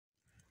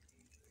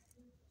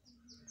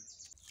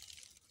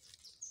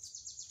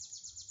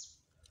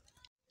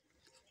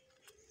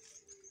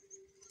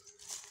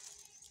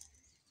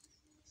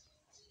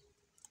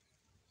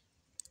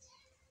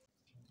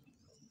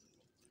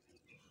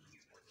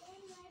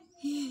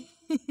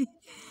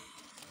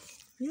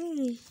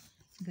Yay!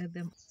 Got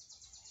them.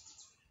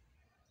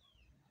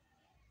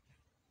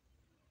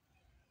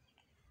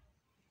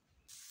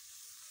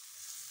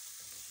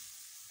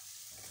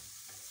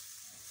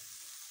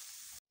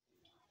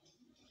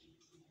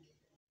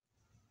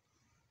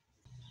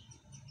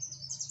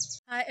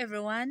 Hi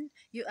everyone,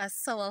 you are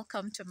so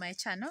welcome to my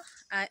channel.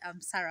 I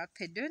am Sarah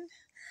Pedun,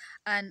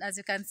 and as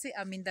you can see,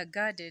 I'm in the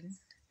garden.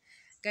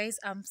 Guys,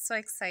 I'm so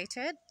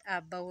excited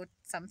about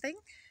something.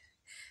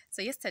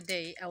 So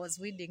yesterday I was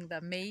weeding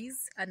the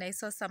maize and I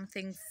saw some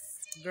things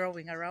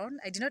growing around.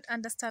 I did not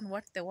understand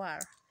what they were.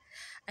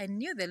 I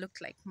knew they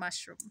looked like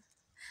mushroom,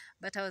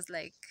 but I was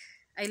like,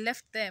 I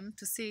left them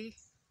to see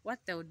what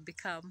they would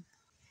become.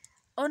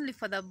 Only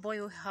for the boy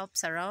who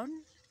helps around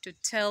to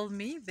tell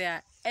me they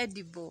are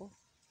edible.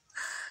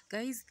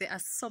 Guys, there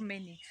are so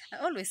many.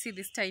 I always see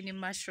these tiny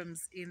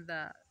mushrooms in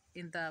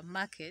the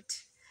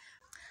market.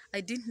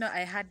 I didn't know I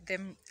had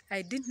them.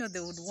 I didn't know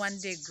they would one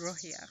day grow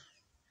here.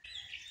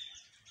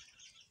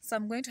 So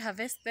I'm going to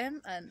harvest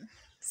them and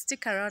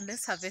stick around.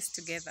 Let's harvest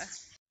together.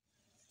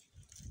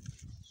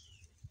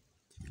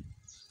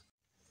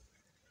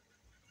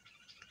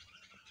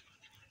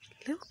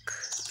 Look,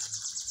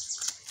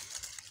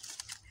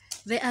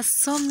 there are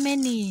so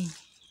many,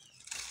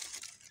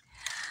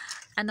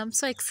 and I'm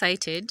so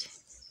excited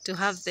to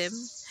have them.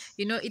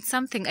 You know, it's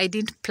something I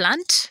didn't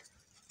plant.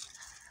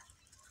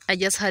 I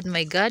just had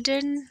my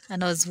garden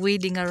and I was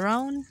weeding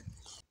around.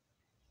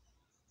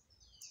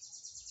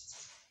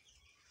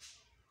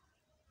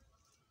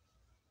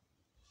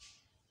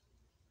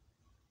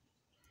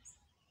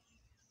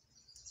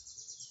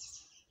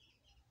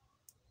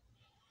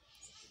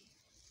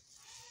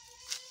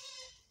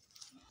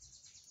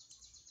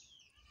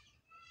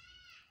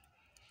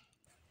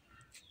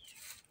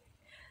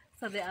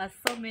 So there are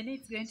so many,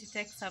 it's going to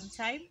take some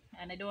time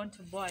and I don't want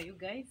to bore you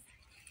guys.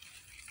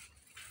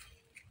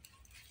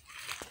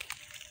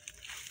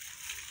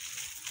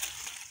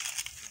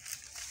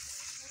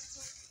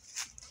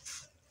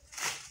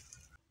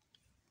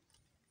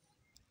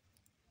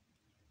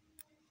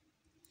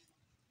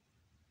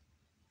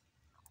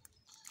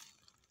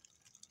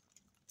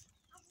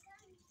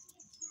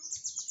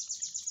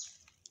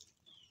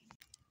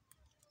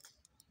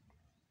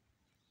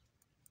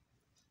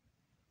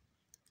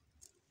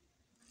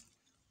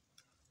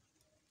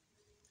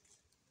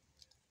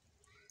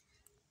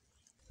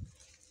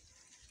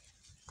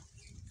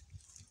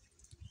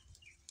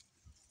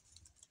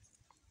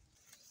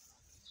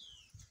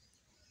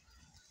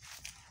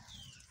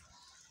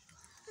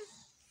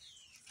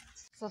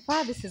 So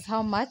far this is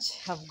how much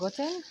I've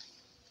gotten,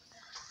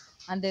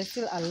 and there's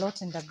still a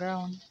lot in the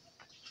ground.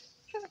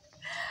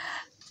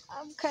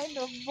 I'm kind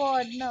of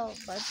bored now,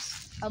 but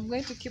I'm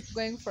going to keep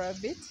going for a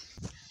bit.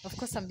 Of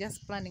course, I'm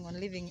just planning on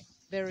leaving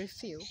very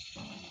few,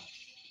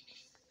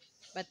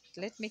 but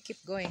let me keep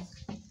going.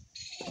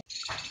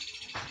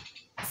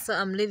 So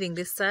I'm leaving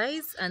this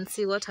size and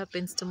see what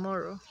happens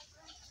tomorrow.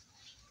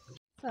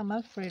 So I'm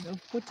afraid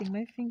of putting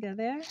my finger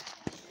there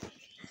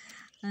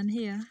and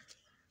here.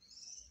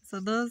 So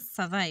those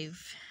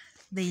survive.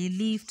 They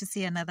live to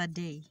see another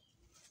day.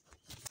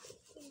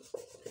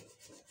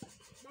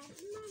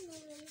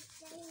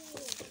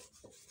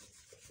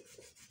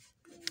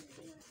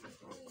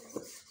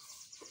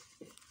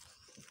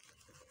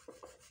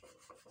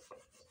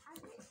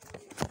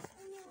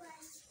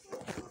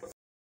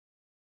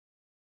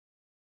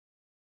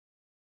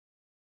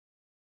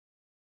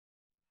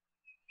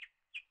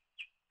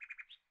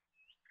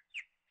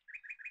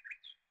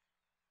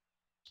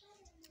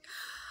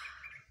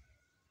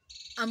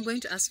 I'm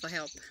going to ask for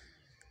help.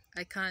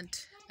 I can't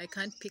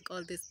pick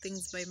all these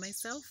things by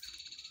myself.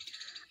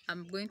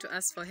 I'm going to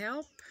ask for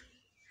help.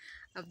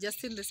 I've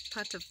just seen this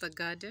part of the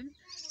garden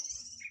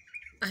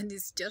and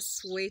it's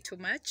just way too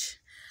much.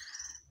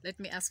 Let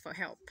me ask for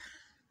help.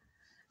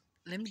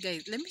 Let me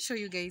show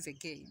you guys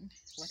again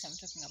what I'm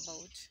talking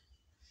about.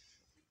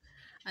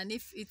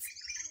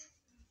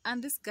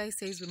 And this guy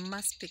says we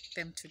must pick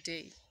them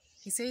today.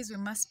 He says we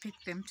must pick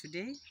them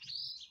today,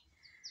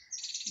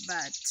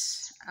 but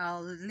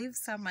I'll leave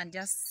some and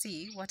just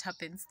see what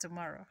happens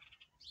tomorrow.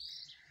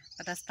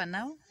 But as per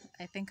now,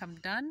 I think I'm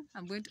done.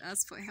 I'm going to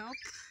ask for help.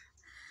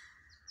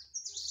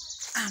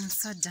 I'm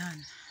so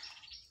done.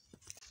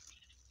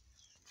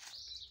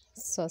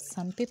 So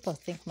some people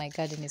think my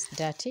garden is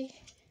dirty,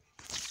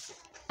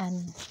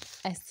 and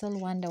I still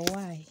wonder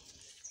why.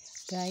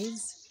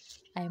 Guys,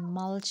 I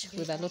mulch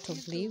with a lot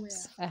of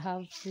leaves. I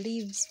have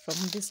leaves from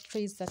these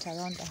trees that are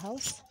around the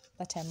house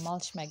that I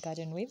mulch my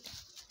garden with.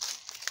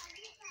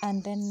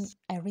 And then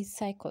I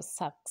recycle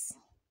sacks.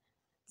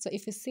 So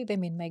if you see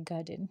them in my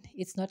garden,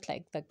 it's not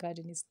like the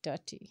garden is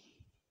dirty.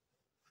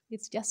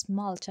 It's just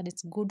mulch and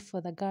it's good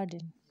for the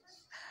garden.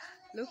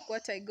 Look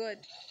what I got.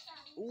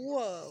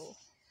 Whoa.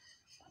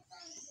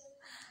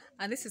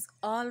 And this is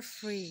all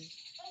free.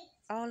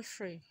 All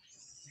free.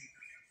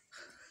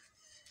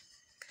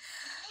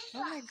 Oh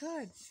my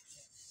God.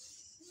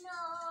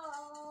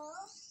 No.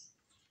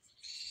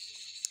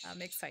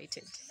 I'm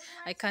excited.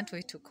 I can't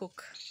wait to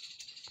cook.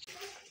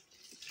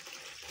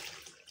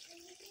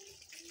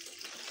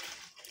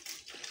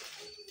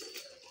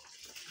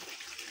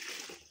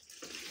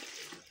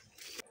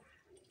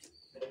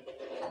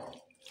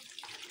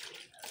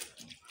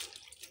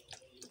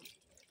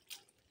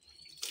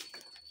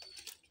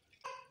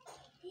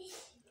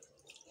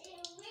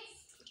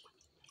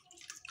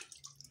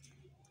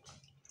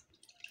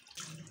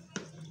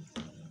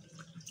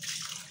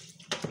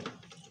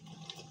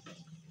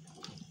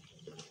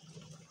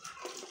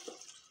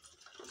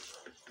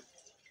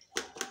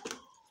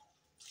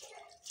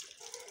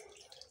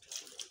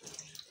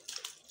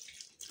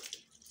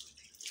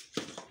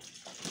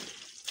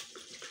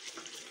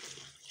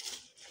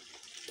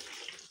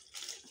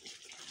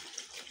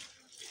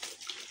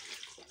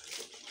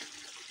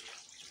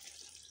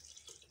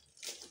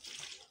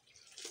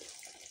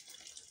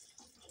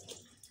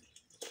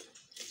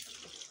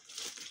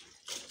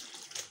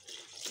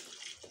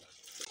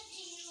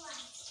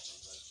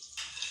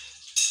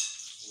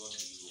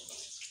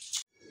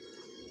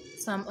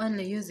 So I'm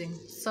only using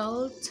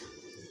salt,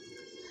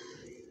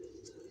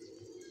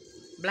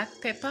 black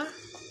pepper,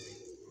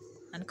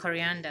 and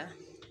coriander.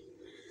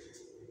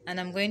 And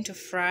I'm going to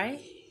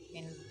fry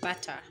in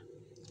butter.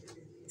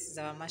 This is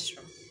our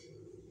mushroom.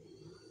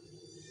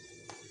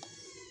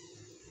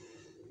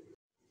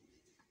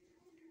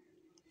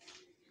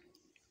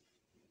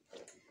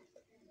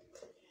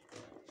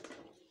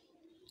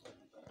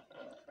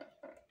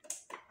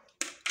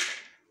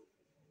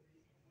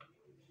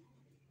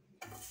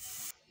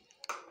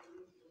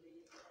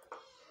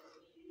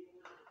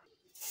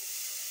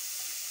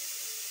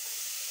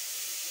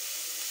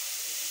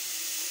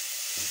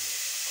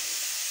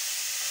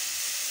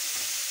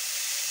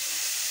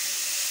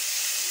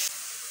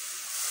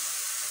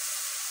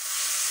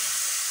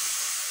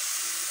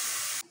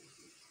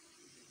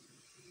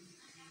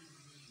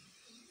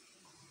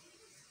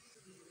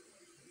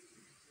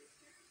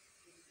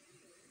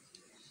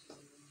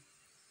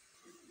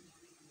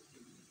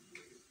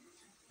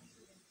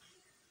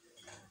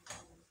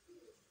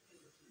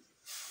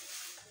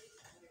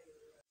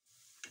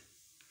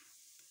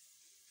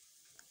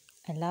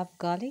 I love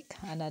garlic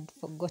and I'd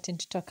forgotten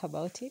to talk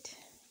about it.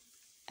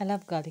 I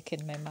love garlic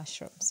in my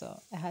mushroom, so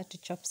I had to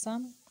chop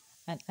some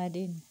and add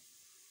in.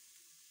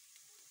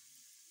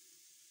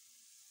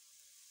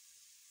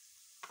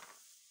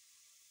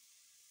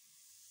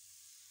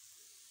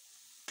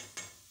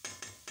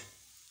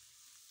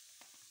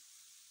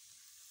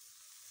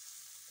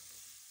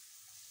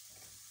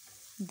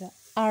 The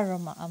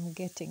aroma I'm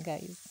getting,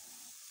 guys.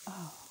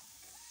 Oh,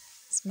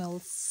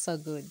 smells so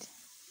good.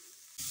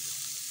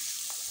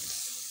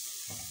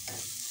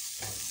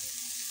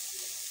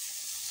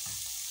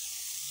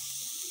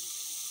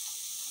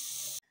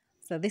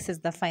 So this is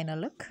the final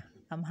look.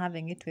 I'm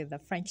having it with the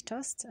French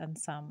toast and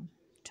some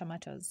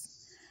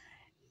tomatoes.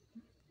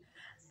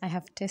 I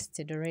have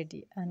tasted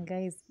already, and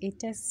guys, it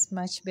tastes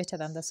much better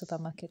than the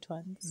supermarket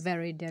ones.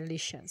 Very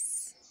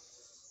delicious.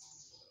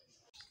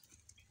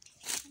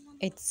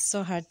 It's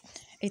so hard.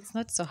 It's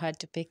not so hard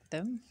to pick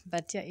them,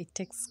 but yeah, it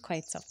takes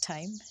quite some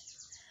time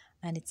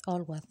and it's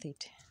all worth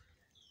it.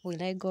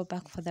 Will I go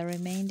back for the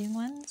remaining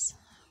ones?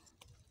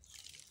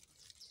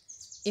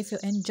 If you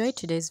enjoyed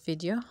today's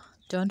video,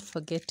 don't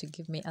forget to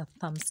give me a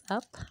thumbs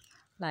up,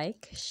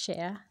 like,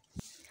 share,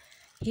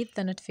 hit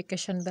the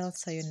notification bell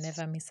so you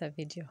never miss a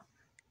video.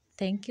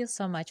 Thank you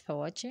so much for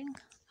watching.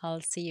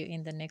 I'll see you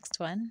in the next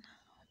one.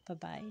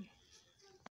 Bye-bye.